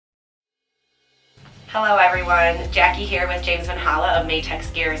Hello everyone, Jackie here with James Van Hala of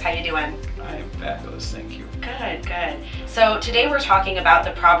Matex Gears. How you doing? I am fabulous, thank you. Good, good. So today we're talking about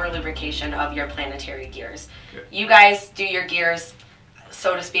the proper lubrication of your Planetary gears. Good. You guys do your gears,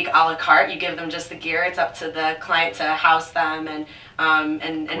 so to speak, a la carte. You give them just the gear. It's up to the client to house them and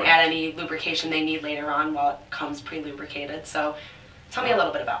add any lubrication they need later on while it comes pre-lubricated. So tell me a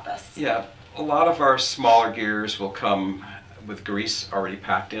little bit about this. Yeah, a lot of our smaller gears will come with grease already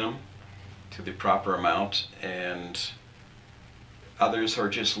packed in them to the proper amount, and others are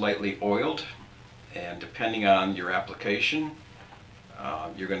just lightly oiled, and depending on your application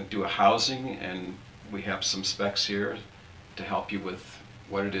you're going to do a housing, and we have some specs here to help you with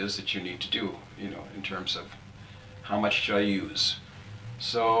what it is that you need to do, in terms of how much should I use.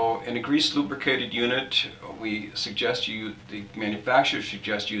 So in a grease lubricated unit, we suggest the manufacturer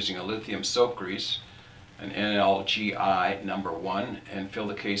suggests using a lithium soap grease, an NLGI #1, and fill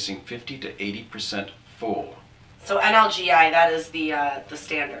the casing 50 to 80% full. So NLGI, that is the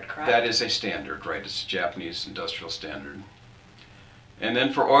standard, correct? That is a standard, right? It's a Japanese industrial standard. And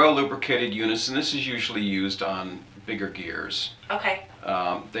then for oil lubricated units, and this is usually used on bigger gears. Okay.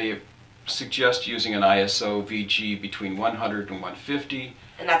 They suggest using an ISO VG between 100 and 150.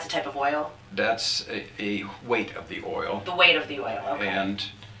 And that's a type of oil? That's a weight of the oil. The weight of the oil, okay. And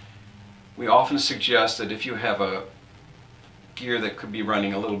we often suggest that if you have a gear that could be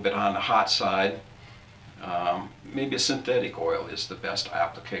running a little bit on the hot side, maybe a synthetic oil is the best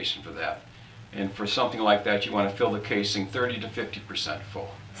application for that. And for something like that, you want to fill the casing 30 to 50%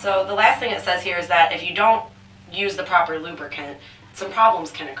 full. So the last thing it says here is that if you don't use the proper lubricant, some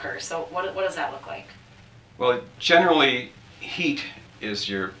problems can occur. So what does that look like? Well, generally heat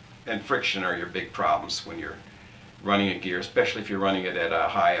and friction are your big problems when you're running a gear, especially if you're running it at a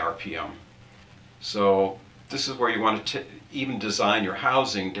high RPM. So this is where you want to even design your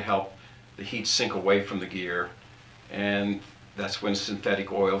housing to help the heat sink away from the gear, and that's when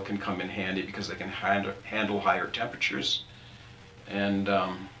synthetic oil can come in handy because they can handle higher temperatures. And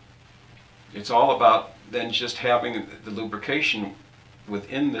it's all about then just having the lubrication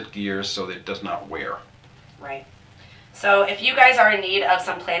within the gear so that it does not wear. Right. So if you guys are in need of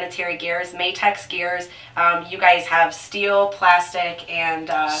some Planetary gears, Matex gears, you guys have steel, plastic, and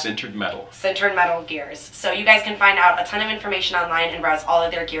sintered metal. Sintered metal gears. So you guys can find out a ton of information online and browse all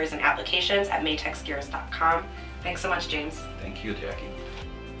of their gears and applications at matexgears.com. Thanks so much, James. Thank you, Jackie.